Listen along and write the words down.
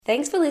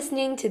Thanks for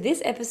listening to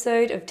this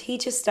episode of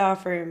Teacher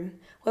Staff Room,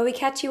 where we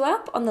catch you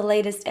up on the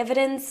latest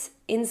evidence,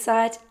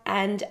 insight,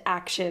 and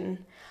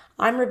action.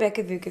 I'm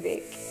Rebecca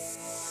Vukovic.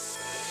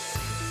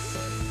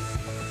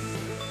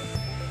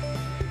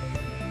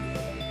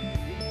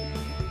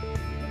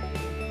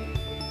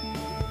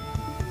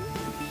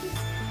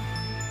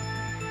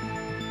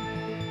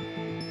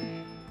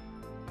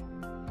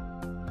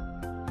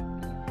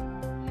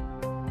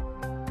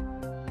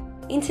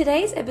 In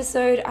today's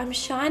episode, I'm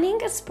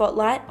shining a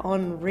spotlight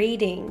on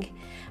reading,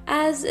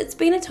 as it's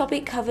been a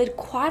topic covered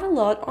quite a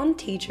lot on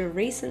Teacher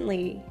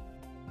recently.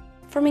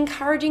 From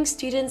encouraging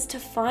students to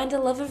find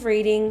a love of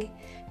reading,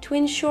 to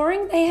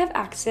ensuring they have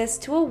access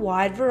to a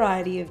wide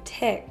variety of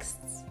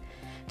texts,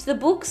 to the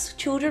books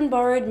children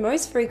borrowed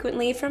most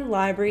frequently from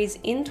libraries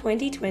in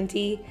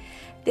 2020,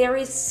 there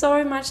is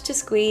so much to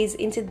squeeze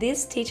into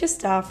this Teacher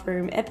Staff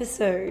Room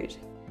episode.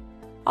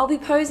 I'll be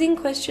posing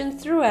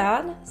questions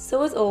throughout,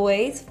 so as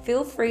always,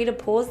 feel free to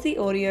pause the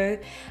audio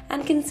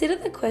and consider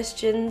the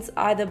questions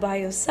either by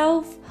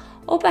yourself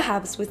or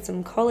perhaps with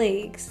some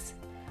colleagues.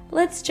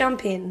 Let's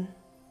jump in.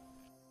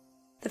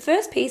 The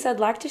first piece I'd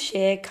like to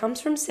share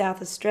comes from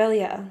South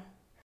Australia.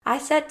 I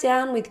sat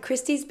down with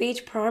Christie's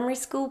Beach Primary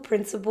School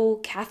Principal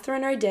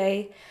Catherine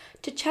O'Dea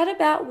to chat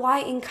about why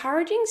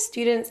encouraging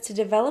students to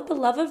develop a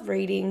love of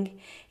reading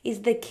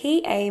is the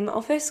key aim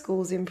of her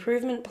school's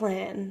improvement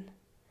plan.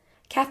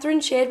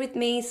 Catherine shared with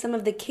me some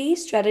of the key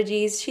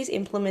strategies she's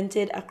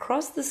implemented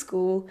across the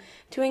school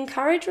to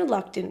encourage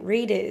reluctant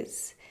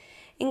readers,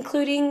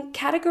 including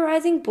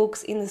categorizing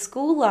books in the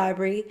school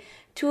library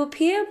to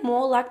appear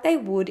more like they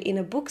would in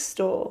a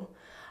bookstore,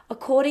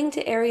 according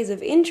to areas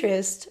of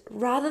interest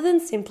rather than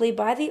simply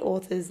by the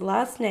author's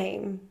last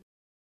name.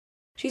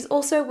 She's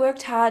also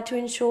worked hard to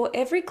ensure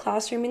every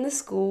classroom in the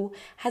school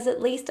has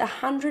at least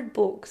 100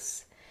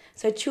 books,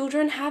 so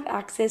children have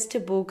access to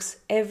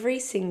books every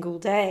single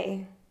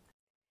day.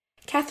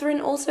 Catherine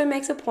also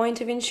makes a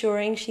point of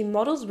ensuring she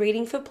models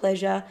reading for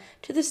pleasure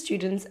to the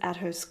students at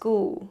her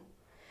school.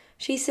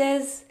 She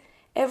says,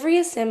 "Every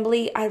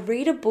assembly I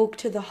read a book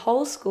to the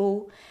whole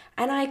school,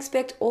 and I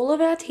expect all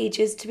of our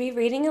teachers to be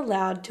reading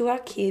aloud to our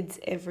kids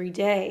every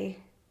day."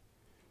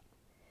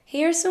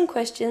 Here are some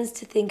questions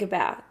to think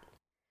about.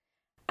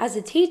 As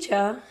a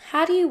teacher,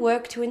 how do you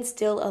work to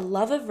instill a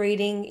love of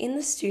reading in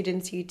the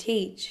students you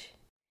teach?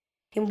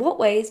 In what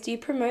ways do you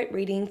promote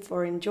reading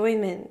for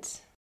enjoyment?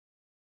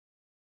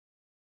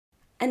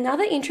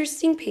 Another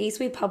interesting piece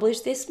we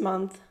published this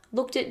month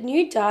looked at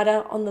new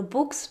data on the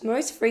books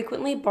most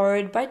frequently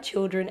borrowed by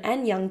children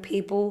and young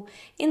people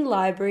in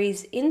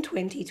libraries in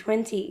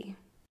 2020.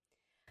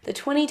 The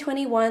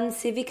 2021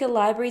 Civica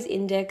Libraries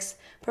Index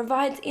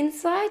provides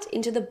insight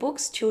into the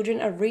books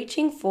children are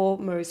reaching for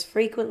most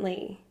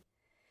frequently.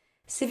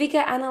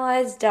 Civica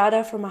analysed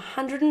data from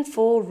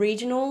 104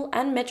 regional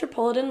and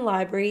metropolitan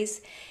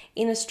libraries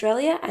in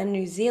Australia and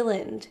New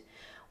Zealand,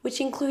 which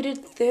included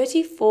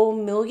 34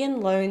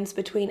 million loans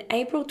between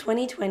April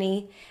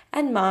 2020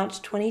 and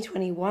March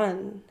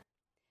 2021.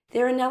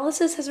 Their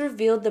analysis has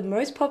revealed the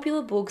most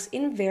popular books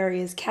in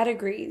various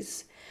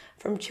categories,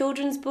 from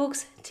children's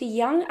books to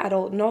young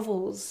adult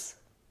novels.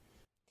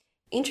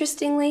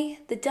 Interestingly,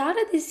 the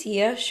data this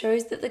year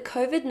shows that the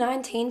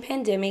COVID-19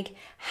 pandemic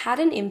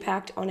had an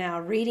impact on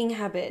our reading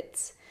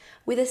habits,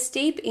 with a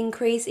steep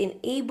increase in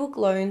e-book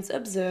loans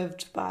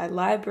observed by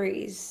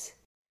libraries.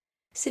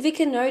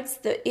 Civica notes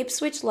that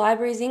Ipswich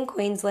Libraries in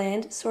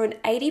Queensland saw an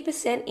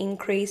 80%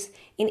 increase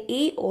in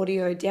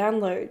e-audio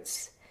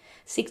downloads,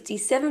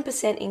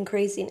 67%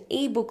 increase in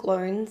e-book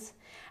loans,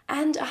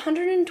 and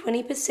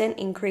 120%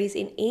 increase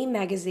in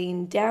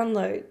e-magazine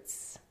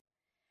downloads.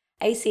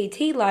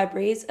 ACT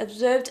Libraries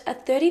observed a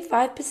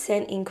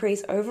 35%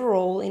 increase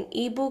overall in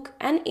e-book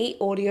and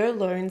e-audio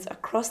loans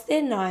across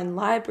their 9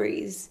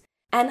 libraries,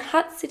 and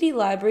Hutt City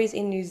Libraries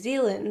in New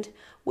Zealand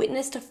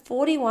witnessed a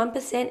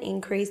 41%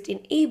 increase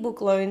in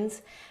e-book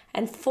loans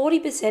and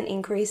 40%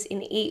 increase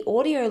in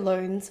e-audio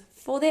loans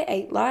for their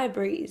 8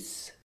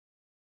 libraries.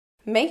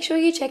 Make sure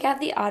you check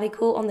out the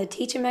article on the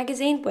Teacher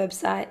Magazine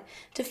website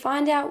to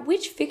find out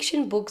which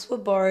fiction books were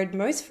borrowed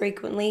most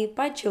frequently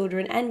by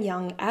children and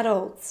young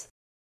adults.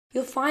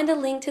 You'll find a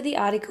link to the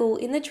article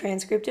in the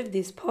transcript of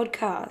this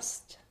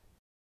podcast.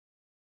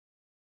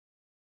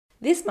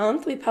 This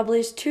month, we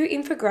published 2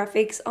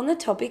 infographics on the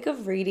topic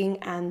of reading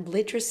and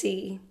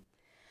literacy.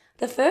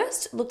 The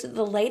first looked at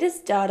the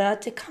latest data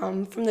to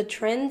come from the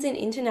Trends in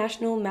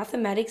International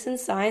Mathematics and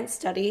Science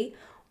Study,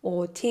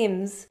 or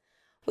TIMSS,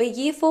 where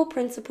Year 4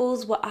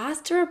 principals were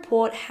asked to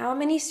report how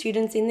many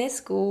students in their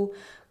school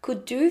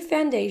could do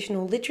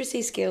foundational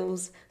literacy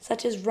skills,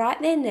 such as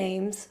write their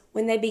names,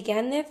 when they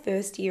began their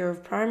first year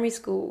of primary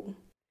school.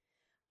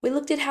 We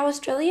looked at how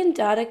Australian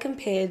data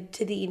compared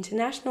to the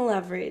international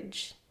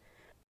average.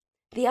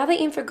 The other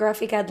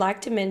infographic I'd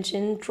like to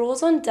mention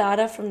draws on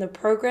data from the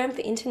Program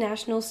for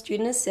International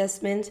Student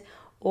Assessment,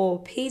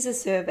 or PISA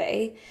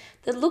survey,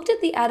 that looked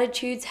at the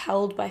attitudes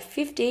held by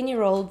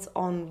 15-year-olds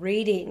on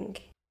reading.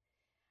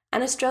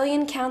 An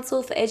Australian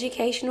Council for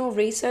Educational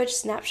Research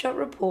snapshot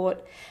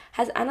report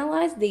has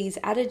analysed these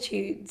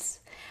attitudes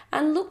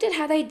and looked at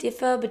how they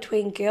differ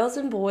between girls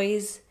and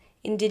boys,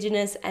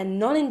 Indigenous and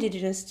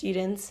non-Indigenous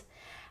students,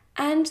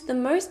 and the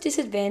most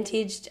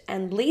disadvantaged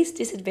and least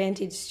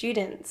disadvantaged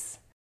students.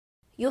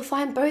 You'll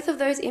find both of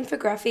those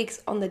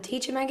infographics on the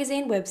Teacher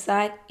Magazine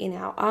website in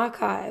our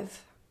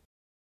archive.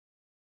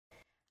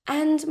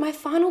 And my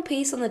final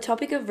piece on the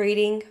topic of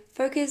reading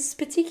focuses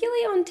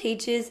particularly on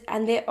teachers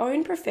and their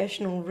own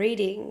professional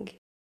reading.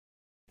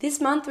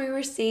 This month we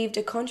received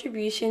a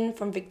contribution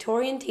from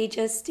Victorian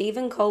teacher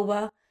Stephen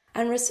Colber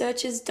and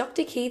researchers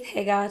Dr. Keith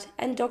Heggart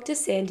and Dr.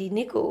 Sandy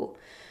Nicol,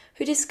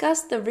 who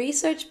discussed the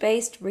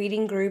research-based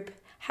reading group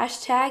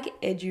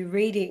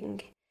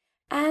 #EduReading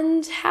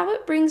and how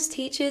it brings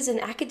teachers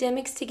and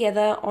academics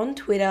together on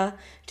Twitter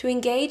to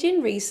engage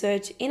in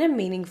research in a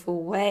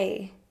meaningful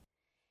way.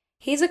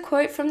 Here's a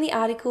quote from the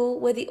article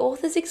where the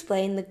authors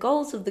explain the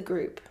goals of the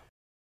group.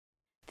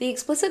 The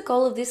explicit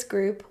goal of this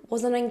group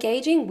was on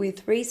engaging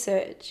with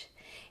research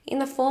in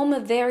the form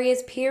of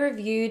various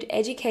peer-reviewed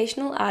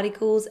educational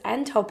articles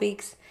and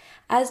topics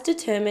as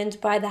determined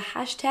by the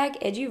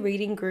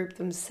 #EduReading group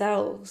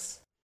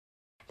themselves.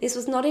 This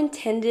was not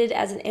intended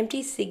as an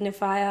empty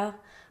signifier,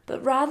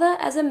 but rather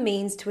as a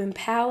means to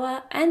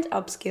empower and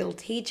upskill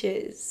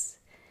teachers.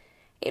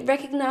 It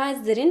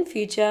recognised that in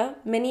future,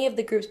 many of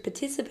the group's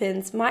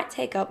participants might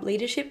take up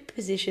leadership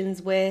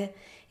positions where,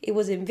 it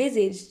was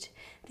envisaged,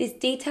 this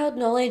detailed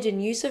knowledge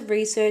and use of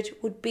research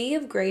would be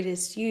of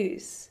greatest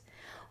use,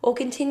 or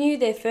continue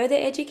their further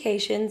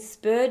education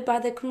spurred by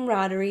the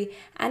camaraderie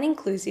and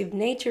inclusive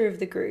nature of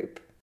the group.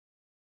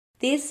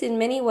 This, in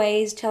many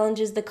ways,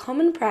 challenges the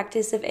common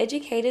practice of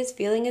educators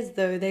feeling as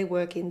though they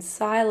work in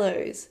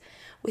silos,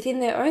 within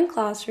their own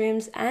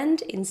classrooms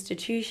and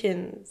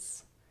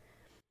institutions.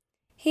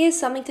 Here's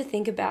something to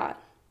think about.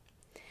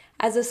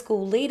 As a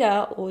school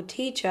leader or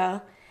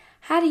teacher,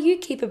 how do you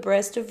keep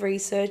abreast of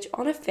research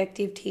on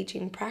effective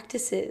teaching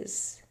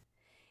practices?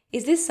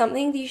 Is this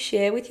something that you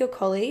share with your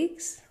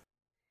colleagues?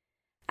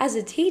 As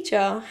a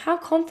teacher, how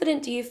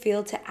confident do you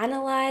feel to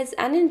analyse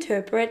and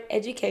interpret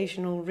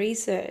educational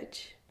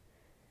research?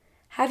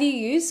 Have you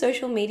used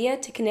social media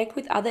to connect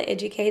with other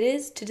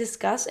educators to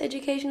discuss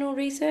educational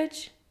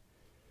research?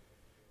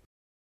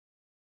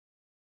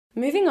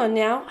 Moving on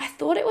now, I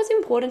thought it was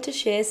important to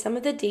share some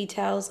of the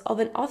details of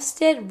an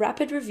Ofsted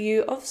rapid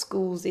review of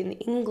schools in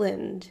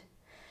England.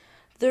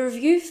 The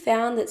review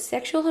found that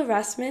sexual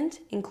harassment,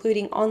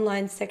 including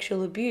online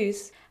sexual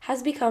abuse,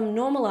 has become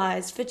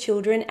normalised for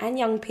children and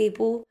young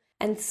people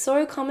and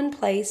so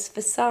commonplace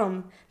for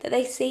some that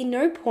they see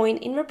no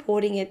point in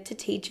reporting it to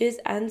teachers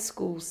and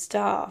school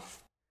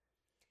staff.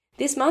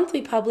 This month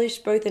we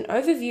published both an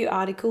overview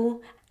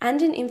article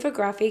and an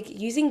infographic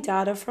using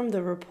data from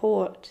the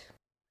report.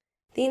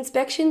 The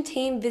inspection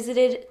team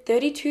visited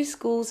 32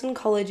 schools and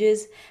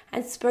colleges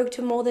and spoke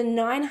to more than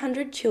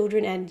 900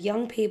 children and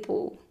young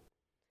people.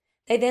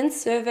 They then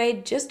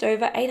surveyed just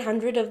over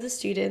 800 of the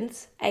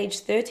students,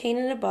 aged 13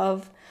 and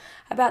above,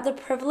 about the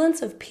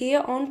prevalence of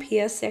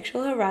peer-on-peer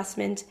sexual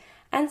harassment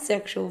and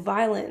sexual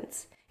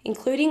violence,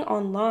 including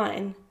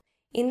online,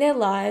 in their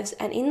lives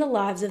and in the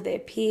lives of their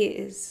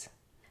peers.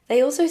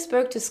 They also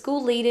spoke to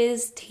school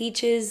leaders,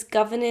 teachers,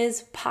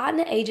 governors,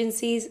 partner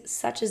agencies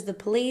such as the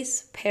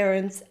police,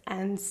 parents,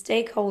 and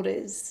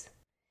stakeholders.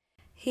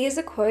 Here's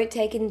a quote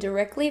taken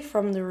directly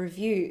from the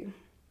review.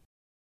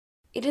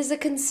 It is a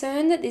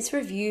concern that this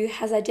review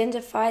has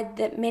identified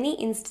that many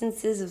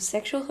instances of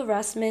sexual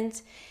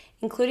harassment,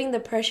 including the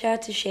pressure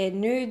to share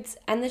nudes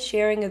and the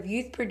sharing of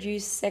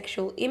youth-produced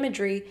sexual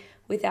imagery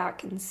without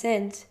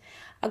consent,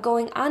 are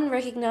going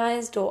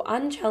unrecognised or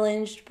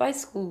unchallenged by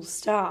school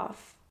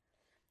staff.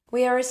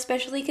 We are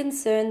especially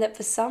concerned that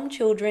for some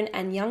children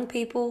and young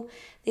people,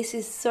 this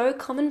is so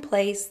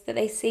commonplace that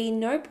they see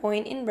no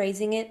point in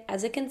raising it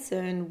as a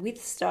concern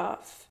with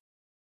staff.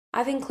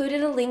 I've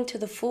included a link to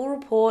the full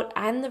report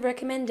and the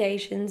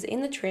recommendations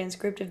in the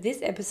transcript of this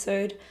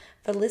episode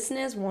for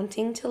listeners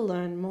wanting to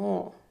learn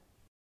more.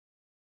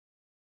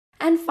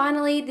 And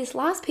finally, this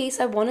last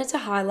piece I wanted to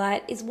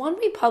highlight is one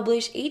we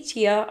publish each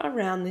year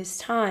around this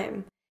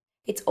time.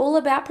 It's all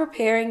about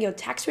preparing your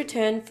tax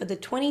return for the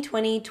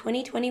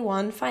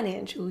 2020-2021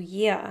 financial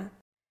year.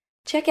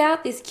 Check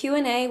out this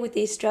Q&A with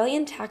the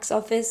Australian Tax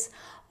Office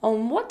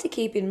on what to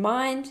keep in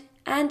mind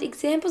and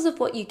examples of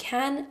what you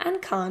can and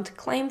can't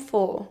claim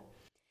for.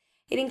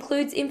 It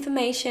includes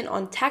information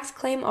on tax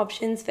claim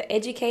options for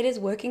educators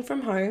working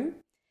from home,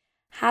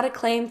 how to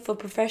claim for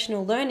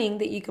professional learning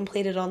that you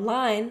completed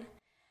online,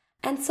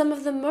 and some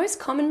of the most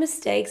common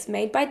mistakes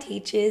made by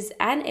teachers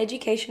and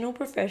educational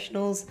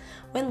professionals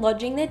when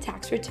lodging their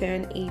tax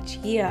return each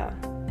year.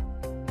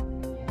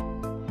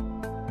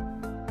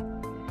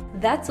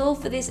 That's all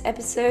for this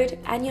episode,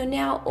 and you're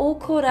now all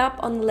caught up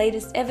on the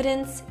latest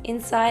evidence,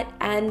 insight,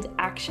 and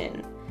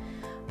action.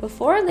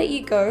 Before I let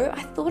you go,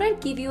 I thought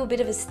I'd give you a bit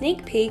of a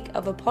sneak peek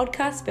of a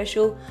podcast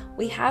special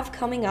we have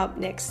coming up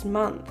next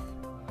month.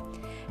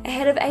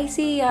 Ahead of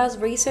ACER's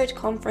research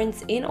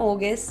conference in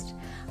August,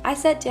 I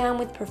sat down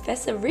with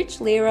Professor Rich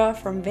Lira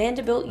from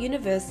Vanderbilt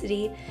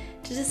University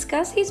to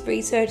discuss his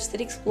research that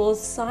explores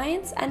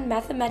science and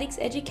mathematics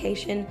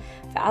education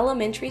for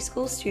elementary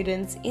school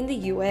students in the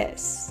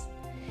US.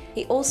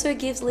 He also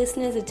gives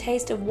listeners a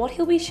taste of what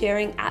he'll be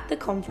sharing at the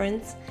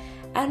conference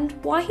and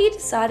why he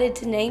decided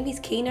to name his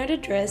keynote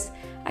address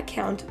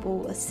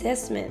Accountable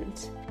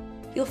Assessment.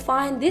 You'll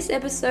find this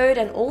episode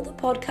and all the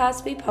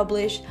podcasts we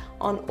publish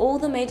on all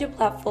the major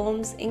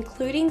platforms,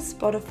 including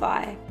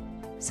Spotify.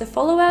 So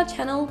follow our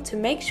channel to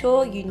make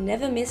sure you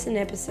never miss an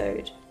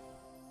episode.